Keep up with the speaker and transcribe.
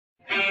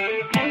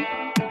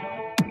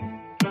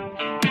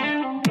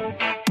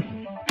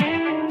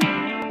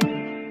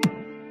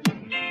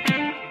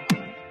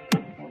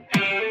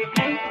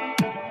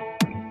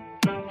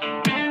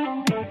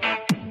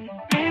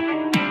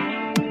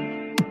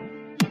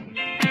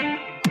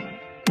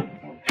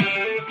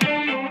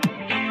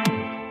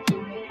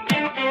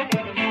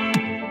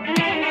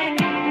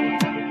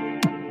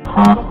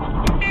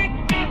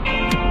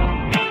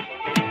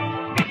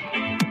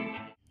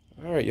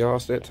Alright, y'all,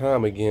 it's that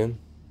time again,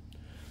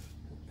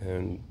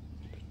 and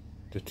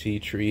the tea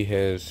tree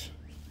has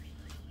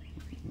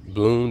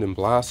bloomed and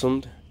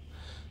blossomed,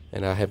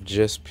 and I have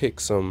just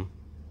picked some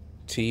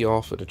tea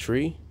off of the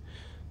tree.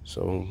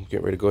 So I'm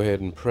getting ready to go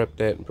ahead and prep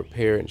that and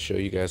prepare it and show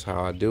you guys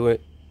how I do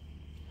it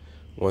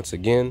once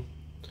again.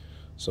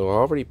 So I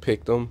already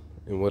picked them,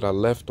 and what I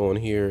left on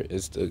here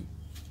is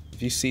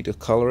if you see the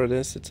color of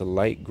this, it's a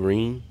light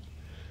green.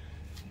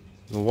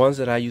 The ones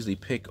that I usually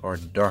pick are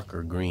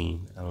darker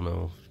green. I don't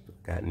know if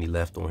I've got any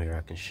left on here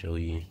I can show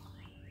you,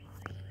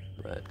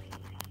 but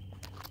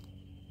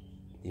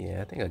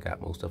yeah, I think I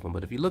got most of them.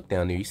 But if you look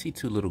down there, you see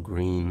two little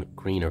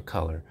greener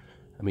color.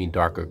 I mean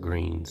darker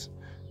greens.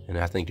 And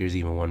I think there's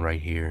even one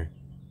right here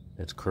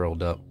that's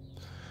curled up.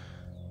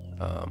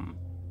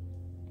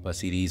 But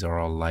see, these are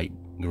all light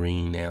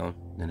green now.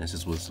 And this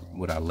is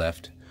what I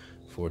left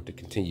for it to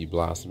continue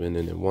blossoming.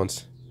 And then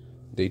once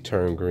they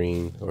turn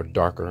green or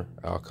darker,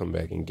 I'll come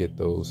back and get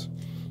those.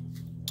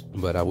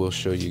 But I will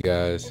show you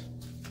guys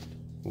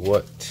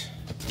what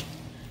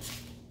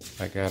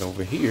I got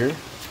over here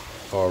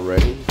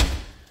already.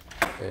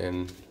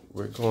 And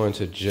we're going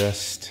to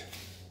just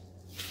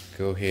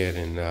go ahead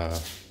and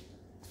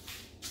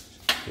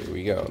here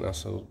we go. Now,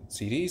 so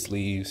see these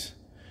leaves,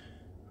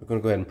 we're going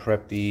to go ahead and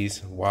prep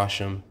these, wash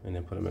them, and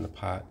then put them in a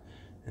pot.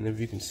 And if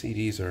you can see,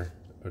 these are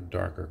a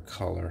darker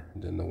color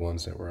than the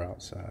ones that were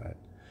outside.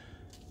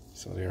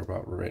 So they're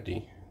about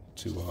ready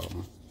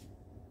to,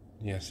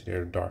 yes,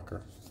 they're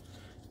darker.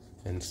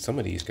 And some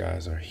of these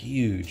guys are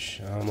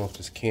huge. I don't know if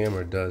this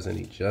camera does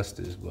any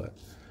justice, but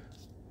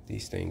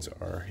these things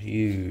are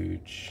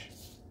huge.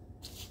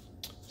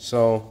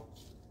 So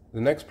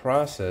the next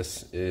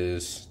process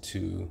is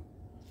to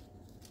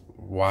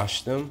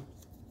wash them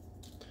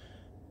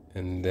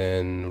and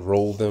then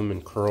roll them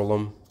and curl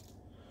them,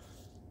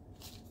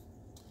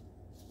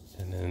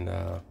 and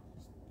then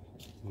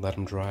let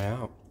them dry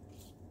out.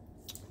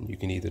 You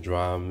can either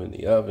dry them in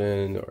the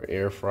oven or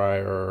air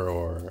fryer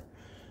or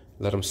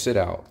let them sit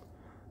out.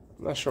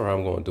 I'm not sure how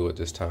I'm going to do it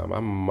this time.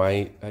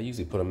 I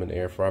usually put them in the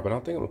air fryer, but I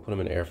don't think I'm going to put them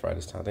in the air fryer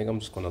this time. I think I'm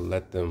just going to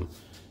let them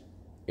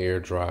air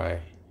dry.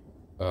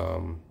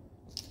 Or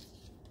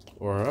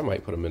I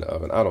might put them in the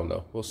oven. I don't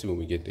know. We'll see when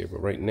we get there.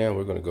 But right now,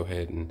 we're going to go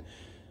ahead and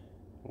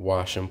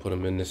wash them, put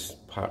them in this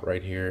pot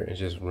right here, and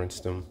just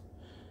rinse them.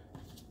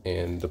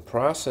 And the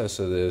process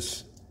of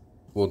this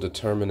will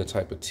determine the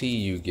type of tea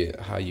you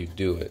get, how you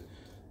do it.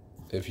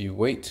 If you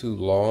wait too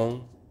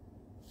long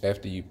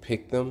after you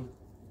pick them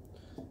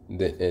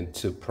and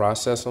to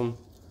process them,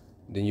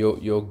 then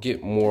you'll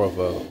get more of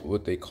a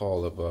what they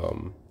call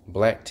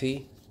black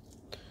tea.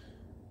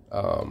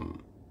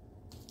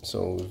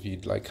 So if you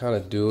like kind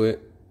of do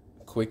it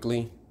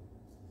quickly,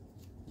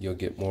 you'll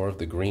get more of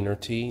the greener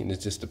tea, and it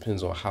just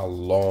depends on how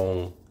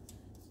long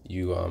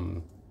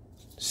you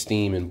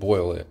steam and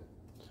boil it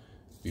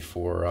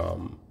before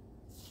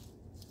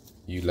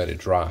you let it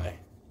dry.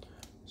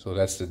 So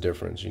that's the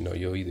difference. You know,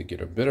 you'll either get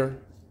a bitter,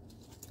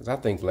 because I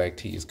think black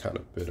tea is kind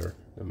of bitter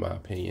in my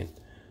opinion,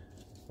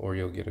 or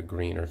you'll get a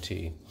greener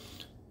tea.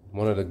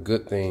 One of the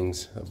good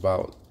things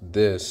about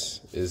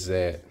this is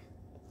that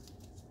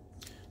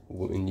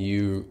when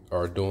you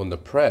are doing the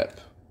prep,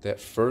 that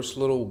first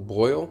little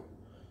boil,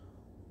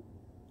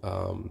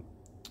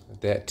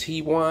 that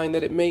tea wine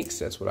that it makes,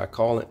 that's what I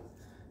call it.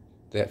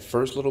 That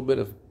first little bit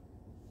of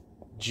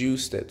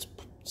juice that's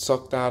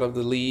sucked out of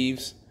the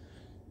leaves,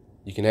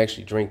 you can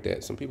actually drink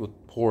that. Some people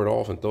pour it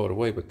off and throw it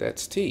away, but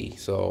that's tea.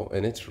 So,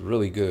 and it's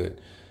really good.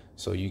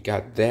 So you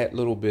got that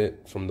little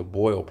bit from the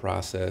boil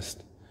process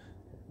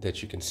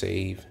that you can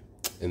save.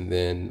 And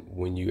then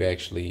when you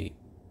actually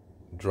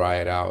dry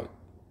it out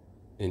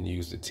and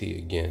use the tea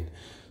again.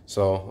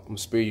 So I'm gonna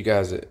spare you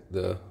guys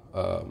the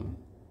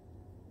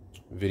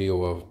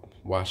video of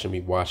watching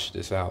me wash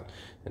this out,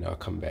 and I'll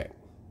come back.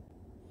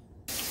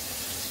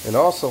 And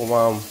also,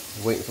 while I'm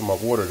waiting for my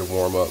water to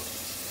warm up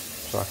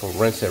so I can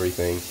rinse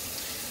everything,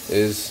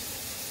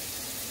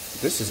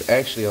 this is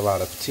actually a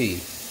lot of tea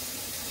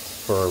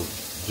for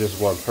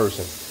just one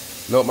person.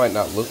 No, it might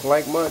not look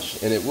like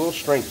much, and it will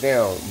shrink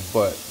down,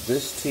 but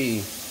this tea,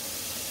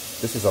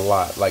 this is a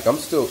lot. Like, I'm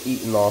still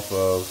eating off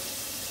of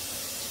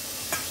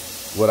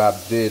what I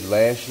did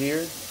last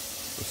year. I'm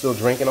still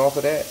drinking off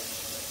of that.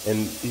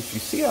 And if you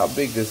see how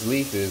big this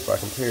leaf is, if I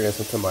compare this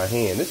into my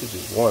hand, this is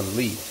just one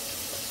leaf.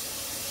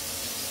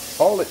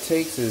 All it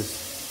takes is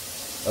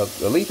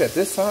a leaf at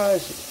this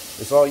size.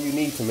 It's all you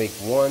need to make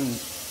one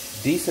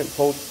decent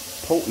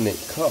potent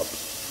cup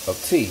of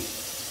tea.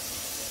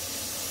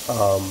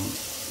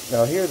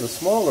 Now here's a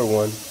smaller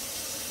one,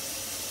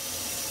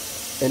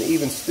 and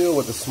even still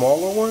with the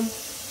smaller one,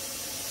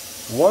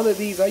 one of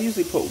these, I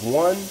usually put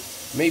one,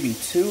 maybe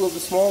two of the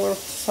smaller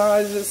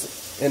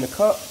sizes in a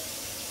cup,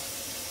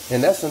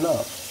 and that's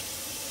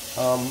enough.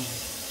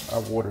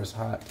 Our water is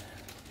hot.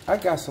 I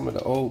got some of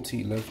the old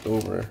tea left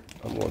over.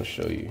 I'm going to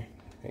show you.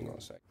 Hang on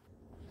a second.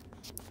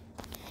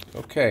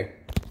 Okay,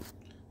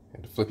 I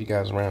have to flip you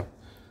guys around.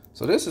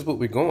 So this is what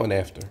we're going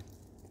after.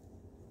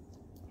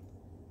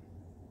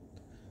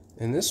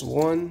 And this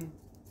one,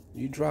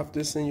 you drop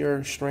this in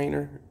your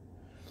strainer,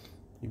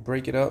 you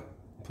break it up,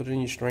 put it in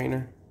your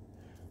strainer,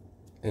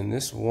 and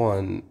this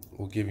one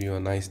will give you a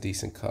nice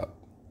decent cup.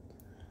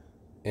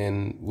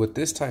 And with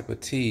this type of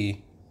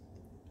tea,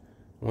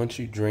 once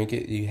you drink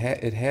it,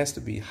 it has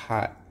to be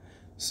hot.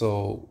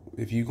 So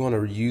if you're going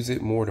to use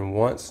it more than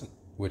once,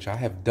 which I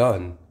have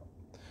done,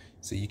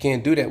 so you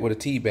can't do that with a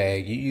tea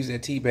bag. You use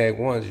that tea bag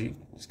once,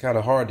 it's kind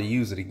of hard to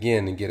use it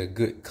again and get a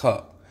good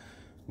cup.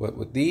 But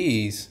with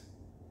these,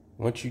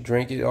 once you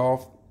drink it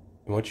off,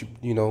 once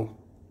you know,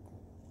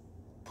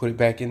 put it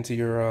back into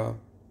your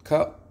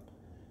cup,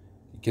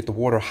 get the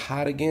water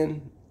hot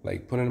again,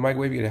 like put it in the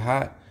microwave, get it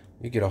hot,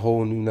 you get a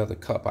whole new another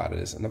cup out of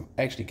this. And I've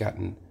actually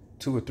gotten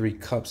 2 or 3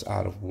 cups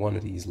out of one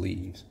of these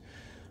leaves.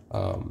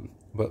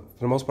 But for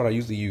the most part, I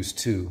usually use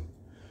 2,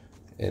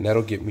 and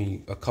that'll get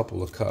me a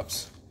couple of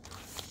cups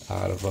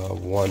out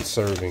of one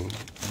serving.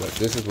 But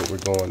this is what we're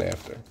going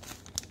after.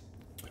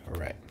 All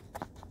right.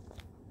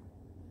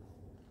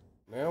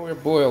 Now we're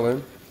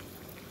boiling,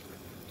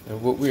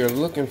 and what we are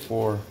looking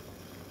for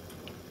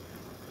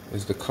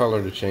is the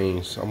color to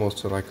change almost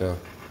to like a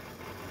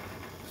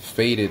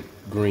faded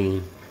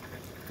green.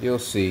 You'll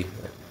see.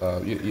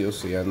 You'll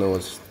see. I know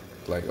it's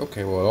like,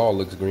 okay, well, it all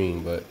looks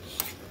green, but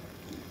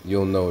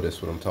you'll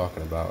notice what I'm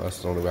talking about.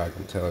 That's the only way I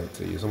can tell it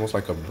to you. It's almost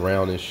like a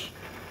brownish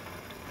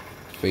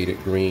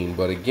faded green.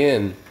 But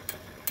again,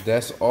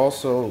 that's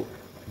also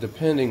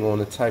depending on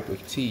the type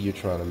of tea you're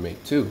trying to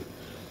make too.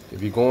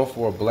 If you're going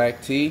for a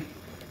black tea,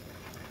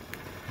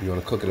 you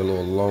want to cook it a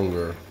little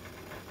longer,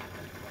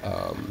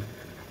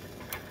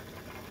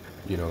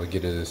 you know, to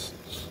get it as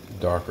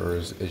darker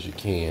as you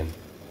can.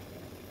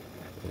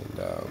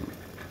 And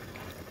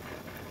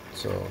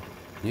so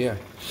yeah,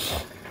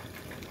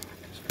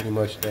 it's pretty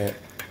much that.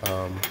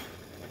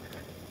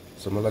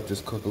 So I'm gonna let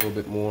this cook a little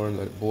bit more and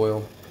let it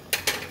boil,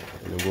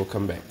 and then we'll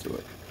come back to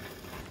it.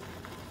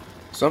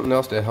 Something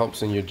else that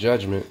helps in your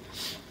judgment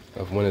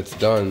of when it's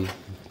done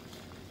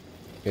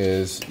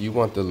is you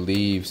want the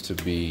leaves to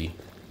be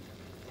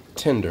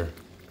tender,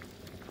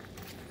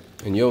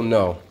 and you'll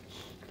know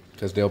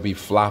because they'll be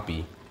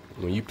floppy.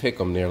 When you pick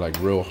them, they're like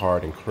real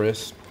hard and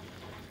crisp,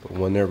 but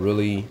when they're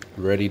really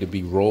ready to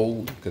be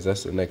rolled, because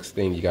that's the next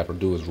thing you got to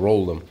do is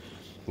roll them.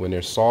 When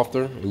they're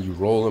softer and you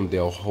roll them,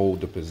 they'll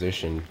hold the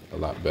position a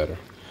lot better.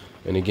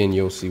 And again,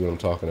 you'll see what I'm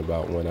talking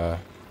about when I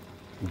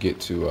get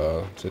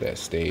to that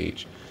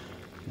stage.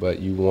 But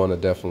you want to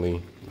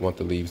definitely want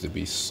the leaves to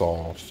be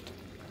soft.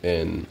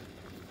 And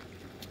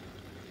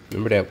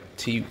remember that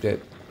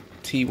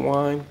tea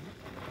wine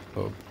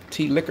or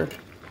tea liquor?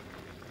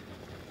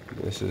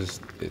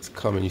 It's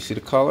coming. You see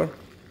the color?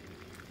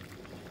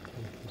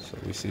 So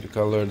we see the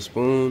color of the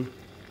spoon,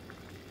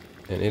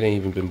 and it ain't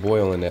even been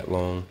boiling that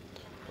long.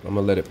 I'm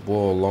gonna let it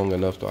boil long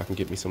enough so I can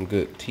get me some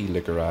good tea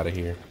liquor out of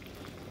here.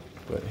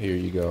 But here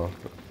you go.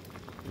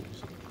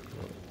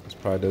 This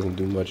probably doesn't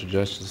do much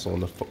justice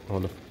on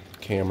the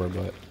camera,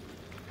 but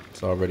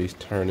it's already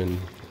turning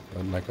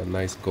like a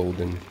nice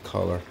golden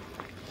color.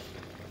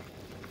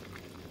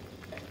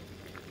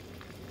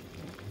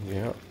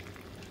 Yeah.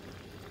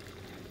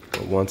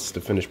 But once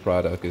the finished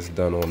product is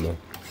done on the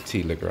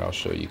tea liquor, I'll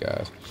show you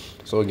guys.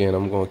 So again,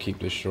 I'm gonna keep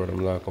this short.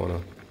 I'm not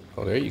gonna.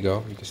 Oh, there you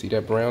go. You can see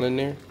that brown in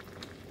there.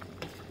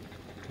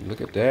 Look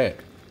at that.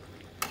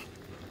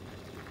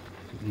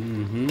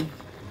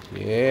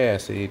 Yeah,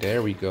 see,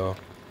 there we go.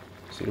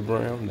 See the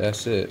brown?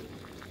 That's it.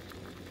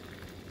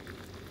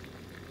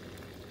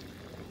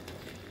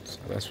 So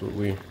that's what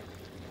we're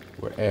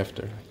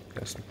after.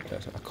 That's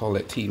I call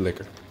that tea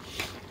liquor.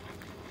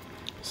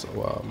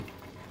 So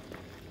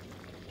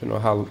depending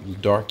on how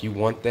dark you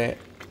want that,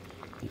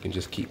 you can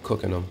just keep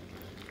cooking them.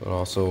 But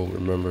also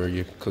remember,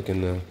 you're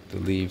cooking the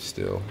leaves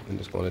still, and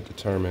it's going to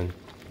determine,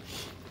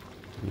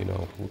 you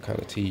know, what kind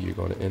of tea you're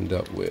going to end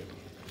up with.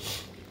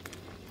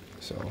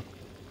 So,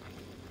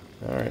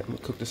 all right, I'm gonna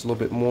cook this a little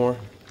bit more,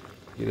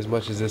 get as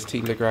much as this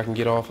tea liquor I can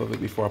get off of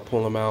it before I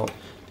pull them out.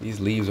 These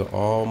leaves are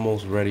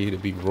almost ready to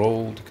be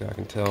rolled. I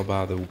can tell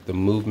by the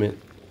movement,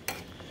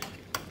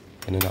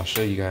 and then I'll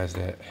show you guys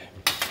that.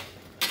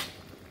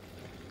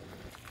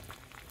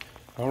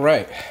 All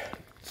right,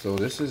 so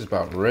this is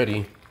about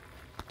ready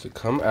to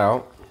come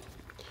out,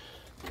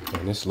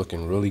 and it's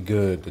looking really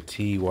good, the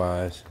tea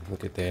wise.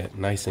 Look at that,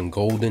 nice and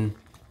golden.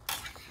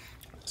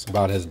 It's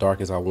about as dark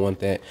as I want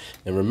that.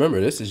 And remember,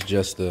 this is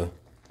just the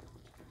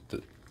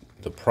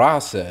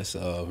process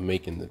of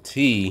making the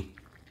tea,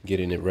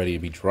 getting it ready to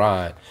be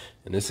dried,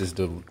 and this is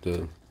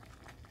the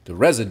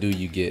residue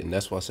you get. And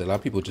that's why I said a lot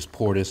of people just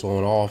pour this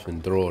on off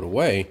and throw it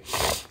away.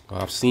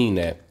 I've seen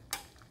that,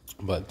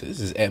 but this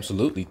is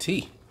absolutely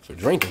tea for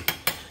drinking.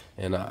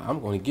 And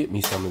I'm going to get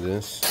me some of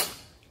this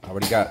I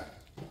already got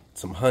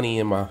some honey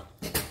in my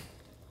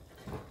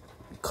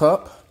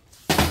cup.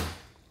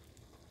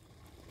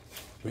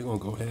 We're gonna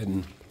go ahead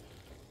and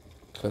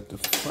cut the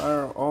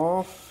fire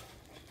off.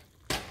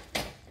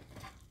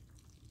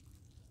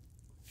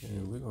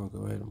 And we're gonna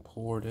go ahead and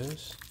pour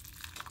this.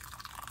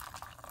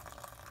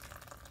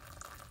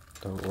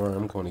 Don't worry,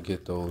 I'm gonna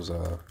get those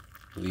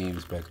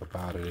leaves back up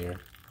out of there.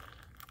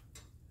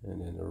 And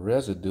then the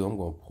residue I'm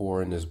gonna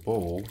pour in this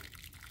bowl.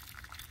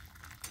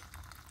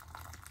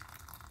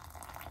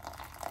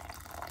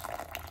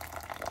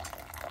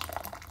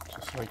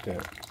 Just like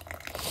that.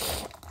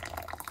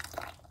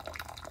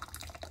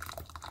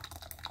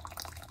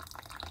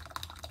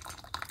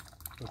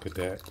 Look at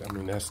that. I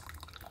mean, that's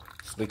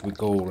liquid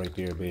gold right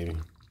there, baby.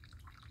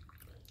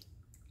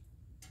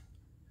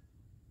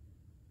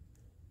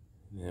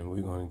 And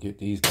we're gonna get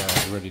these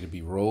guys ready to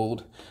be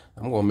rolled.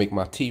 I'm gonna make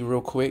my tea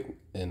real quick,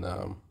 and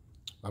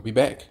I'll be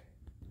back.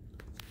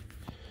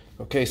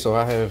 Okay, so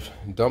I have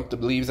dumped the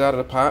leaves out of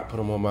the pot, put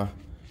them on my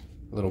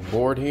little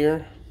board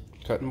here,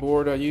 cutting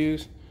board I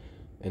use,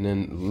 and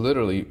then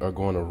literally are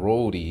going to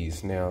roll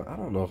these. Now, I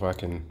don't know if I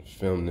can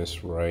film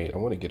this right. I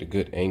want to get a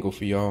good angle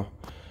for y'all.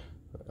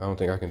 I don't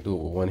think I can do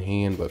it with one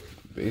hand, but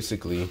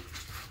basically,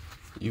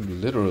 you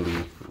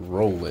literally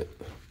roll it.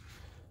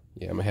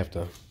 Yeah, I'm gonna have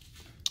to,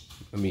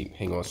 let me,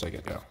 hang on a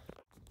second now.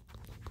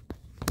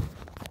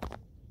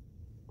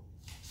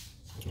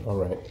 All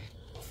right,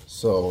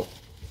 so,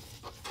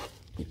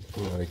 you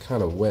know, they're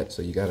kind of wet,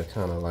 so you gotta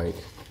kind of like,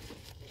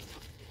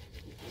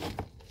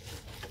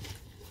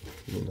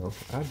 you know,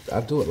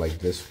 I do it like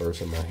this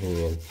first in my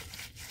hand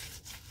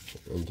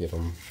and get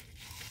them,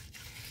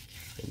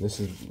 and this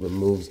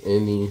removes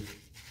any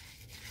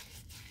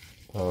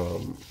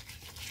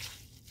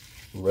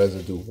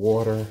residue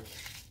water.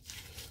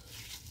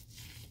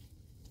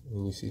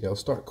 And you see they'll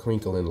start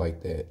crinkling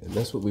like that, and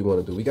that's what we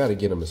want to do. We got to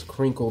get them as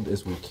crinkled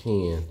as we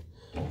can,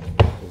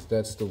 because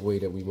that's the way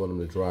that we want them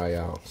to dry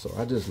out. So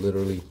I just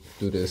literally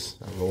do this.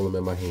 I roll them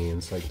in my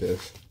hands like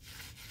this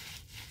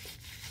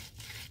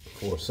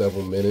for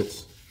several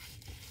minutes,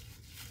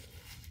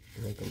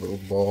 like a little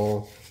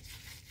ball.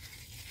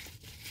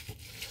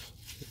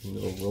 You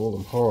know, roll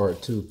them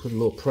hard too. Put a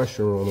little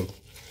pressure on them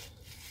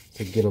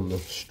to get them to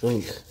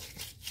shrink.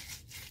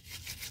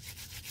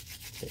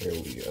 There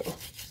we go.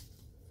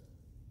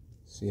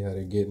 See how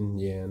they're getting?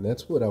 Yeah, and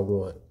that's what I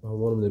want. I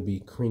want them to be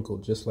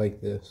crinkled just like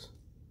this.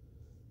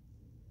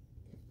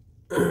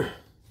 And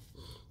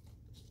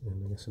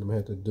like I said, I'm gonna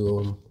have to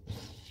do them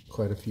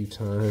quite a few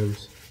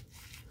times.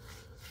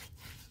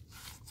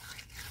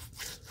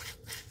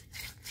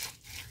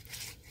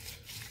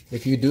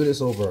 If you do this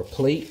over a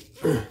plate,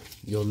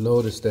 you'll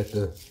notice that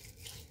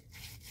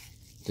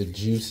the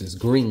juice is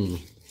green,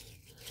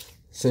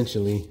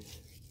 essentially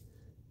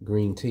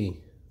green tea.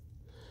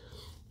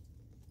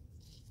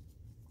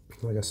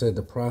 Like I said,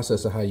 the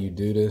process of how you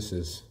do this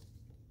is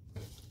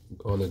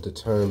going to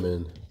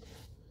determine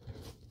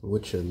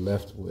what you're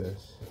left with.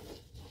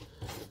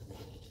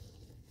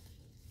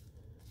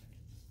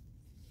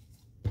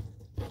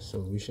 So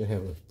we should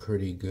have a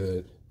pretty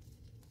good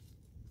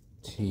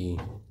tea.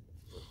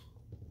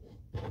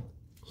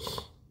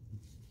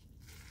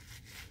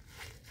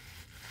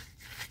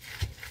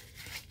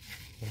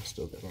 I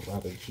still got a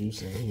lot of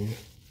juice in here.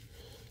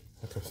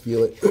 I can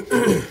feel it.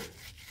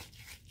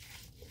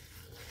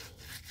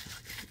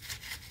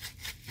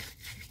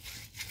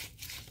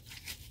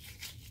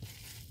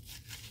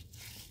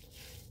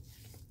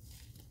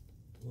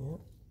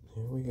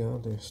 Here we go.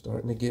 They're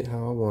starting to get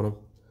how I want them.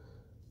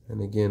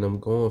 And again, I'm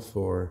going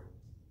for,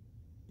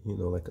 you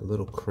know, like a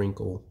little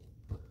crinkle.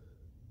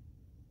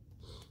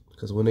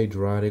 Because when they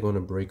dry, they're going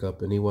to break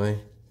up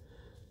anyway.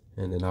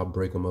 And then I'll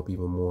break them up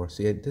even more.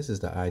 See, this is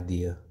the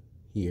idea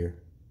here.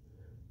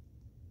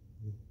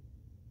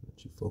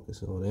 Let you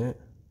focus on that.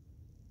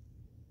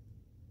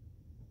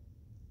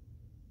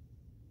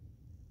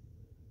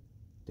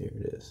 There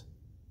it is.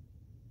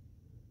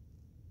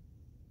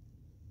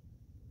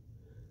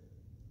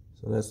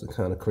 So that's the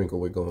kind of crinkle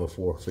we're going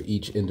for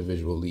each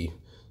individual leaf.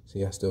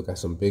 See, I still got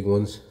some big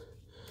ones.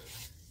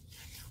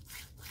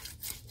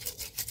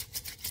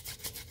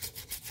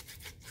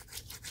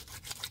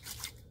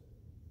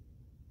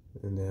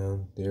 And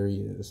now there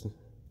he is.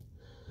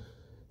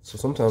 So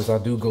sometimes I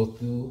do go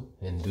through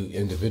and do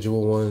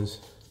individual ones.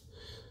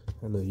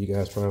 I know you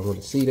guys probably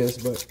want to see this,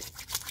 but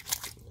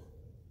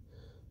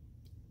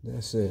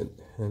that's it.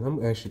 And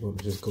I'm actually going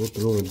to just go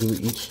through and do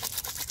each.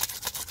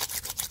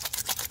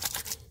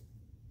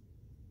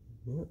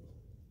 Yep,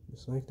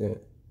 just like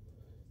that.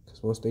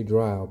 Because once they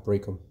dry, I'll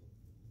break them.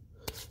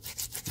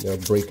 They'll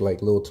break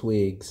like little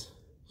twigs.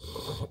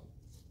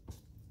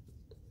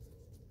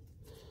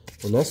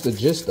 And that's the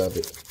gist of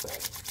it.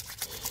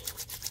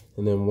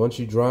 And then once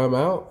you dry them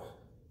out,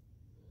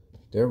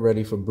 they're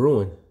ready for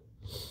brewing.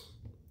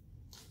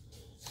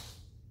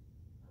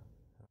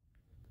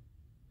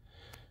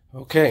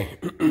 Okay,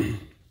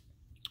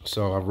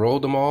 so I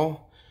rolled them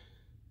all,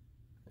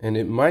 and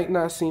it might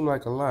not seem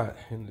like a lot.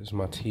 And there's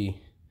my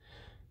tea.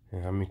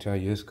 And let me tell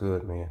you, it's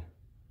good, man.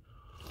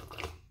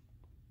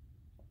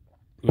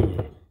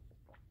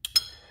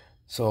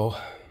 So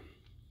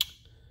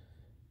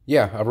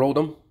yeah, I rolled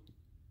them.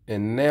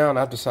 And now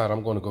I've decided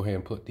I'm going to go ahead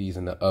and put these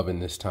in the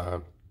oven this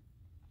time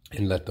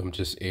and let them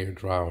just air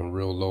dry on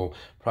real low,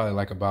 probably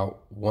like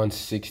about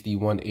 160,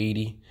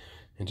 180,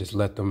 and just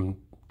let them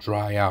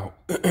dry out.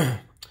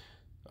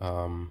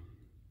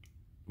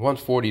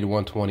 140 to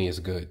 120 is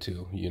good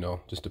too, you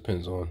know, just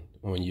depends on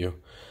you.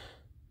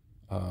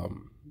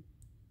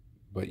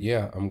 But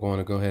yeah, I'm going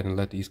to go ahead and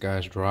let these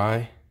guys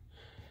dry.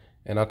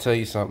 And I'll tell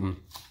you something,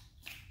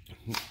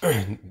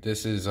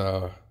 this is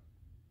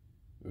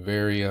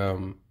very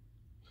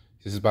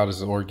this is about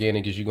as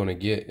organic as you're going to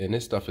get, and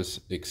this stuff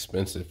is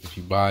expensive if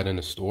you buy it in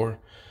a store.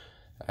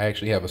 I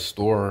actually have a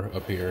store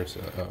up here. It's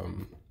a, I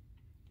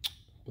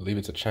believe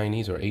it's a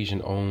Chinese or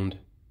Asian owned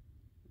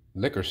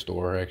liquor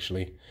store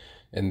actually,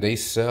 and they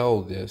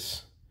sell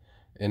this,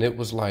 and it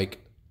was like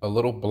a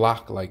little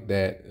block like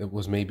that. It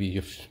was maybe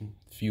a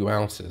few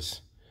ounces,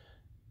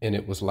 and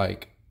it was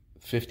like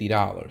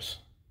 $50.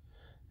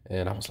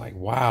 And I was like,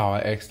 wow. I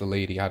asked the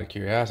lady out of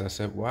curiosity, I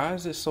said, why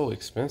is it so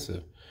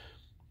expensive?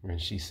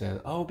 And she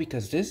said, oh,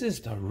 because this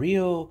is the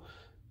real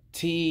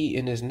tea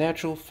in its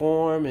natural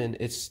form, and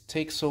it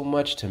takes so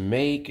much to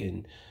make.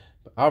 And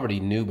I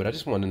already knew, but I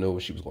just wanted to know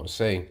what she was going to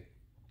say.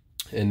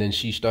 And then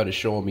she started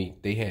showing me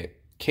they had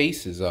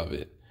cases of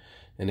it,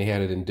 and they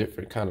had it in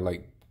different kind of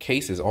like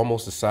cases,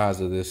 almost the size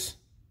of this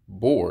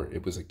board.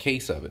 It was a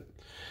case of it,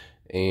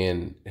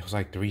 and it was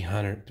like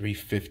 $300,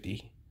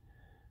 $350.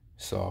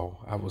 So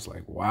I was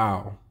like,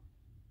 wow.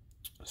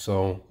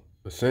 So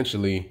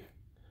essentially,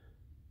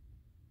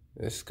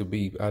 this could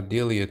be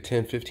ideally a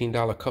 $10,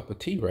 $15 cup of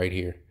tea right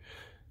here.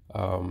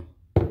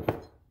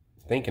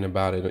 Thinking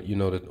about it, you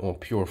know, on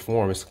pure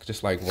form, it's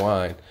just like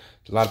wine.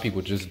 A lot of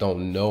people just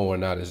don't know or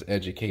not as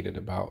educated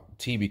about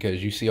tea,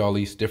 because you see all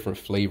these different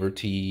flavor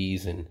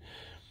teas and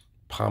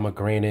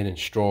pomegranate and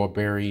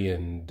strawberry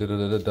and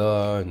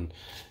da-da-da-da-da, and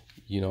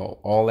you know,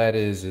 all that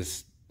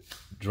is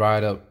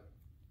dried up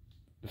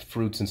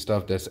fruits and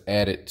stuff that's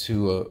added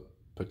to a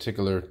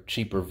particular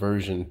cheaper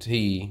version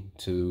tea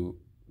to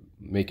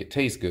make it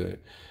taste good.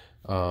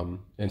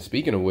 And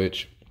speaking of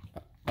which, I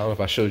don't know if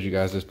I showed you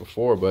guys this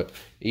before, but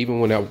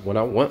even when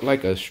I want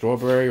like a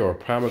strawberry or a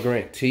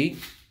pomegranate tea,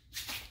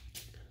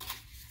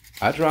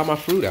 I dry my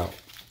fruit out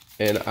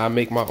and I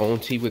make my own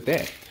tea with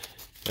that.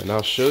 And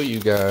I'll show you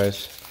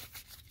guys.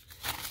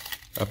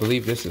 I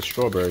believe this is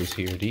strawberries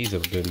here. These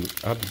have been,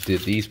 I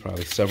did these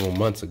probably several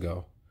months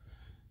ago.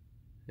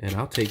 And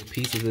I'll take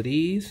pieces of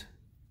these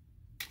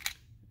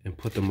and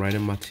put them right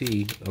in my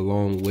tea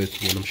along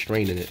with when I'm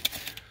straining it.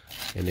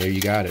 And there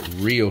you got it,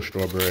 real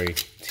strawberry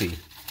tea.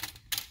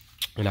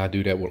 And I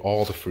do that with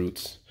all the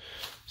fruits.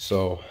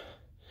 So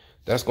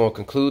that's going to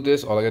conclude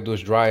this. All I got to do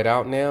is dry it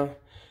out now.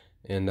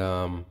 And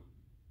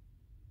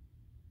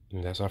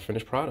that's our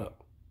finished product.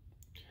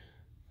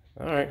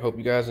 All right, hope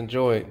you guys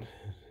enjoyed.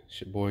 It's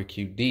your boy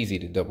Q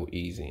Deezy, the Double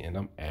Easy, and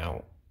I'm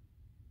out.